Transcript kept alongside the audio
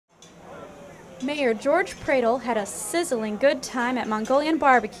Mayor George Pradel had a sizzling good time at Mongolian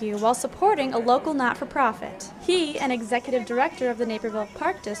BBQ while supporting a local not-for-profit. He and Executive Director of the Naperville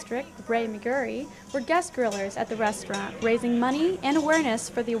Park District, Ray McGurry, were guest grillers at the restaurant, raising money and awareness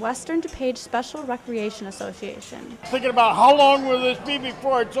for the Western DuPage Special Recreation Association. Thinking about how long will this be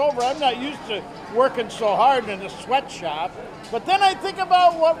before it's over. I'm not used to working so hard in a sweatshop. But then I think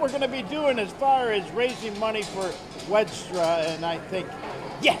about what we're going to be doing as far as raising money for Wedstra, and I think,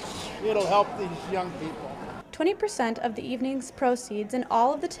 yes, it'll help these young people. 20% of the evening's proceeds and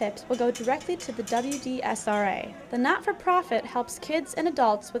all of the tips will go directly to the WDSRA. The not-for-profit helps kids and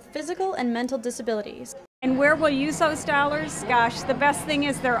adults with physical and mental disabilities. And where we'll use those dollars, gosh, the best thing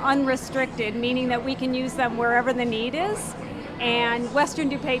is they're unrestricted, meaning that we can use them wherever the need is. And Western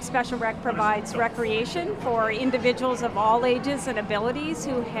DuPage Special Rec provides recreation for individuals of all ages and abilities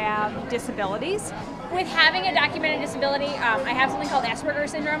who have disabilities. With having a documented disability, I have something called Asperger's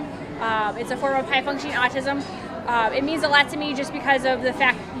syndrome. It's a form of high-functioning autism. It means a lot to me just because of the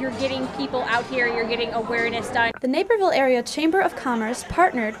fact you're getting people out here, you're getting awareness done. The Naperville Area Chamber of Commerce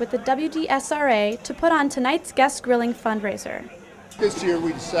partnered with the WDSRA to put on tonight's guest grilling fundraiser. This year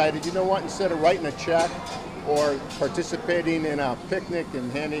we decided, you know what, instead of writing a check or participating in a picnic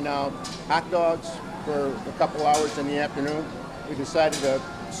and handing out hot dogs for a couple hours in the afternoon, we decided to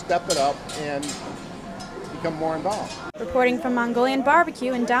step it up and become more involved. Reporting from Mongolian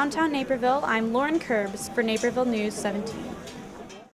BBQ in downtown Naperville, I'm Lauren Curbs for Naperville News 17.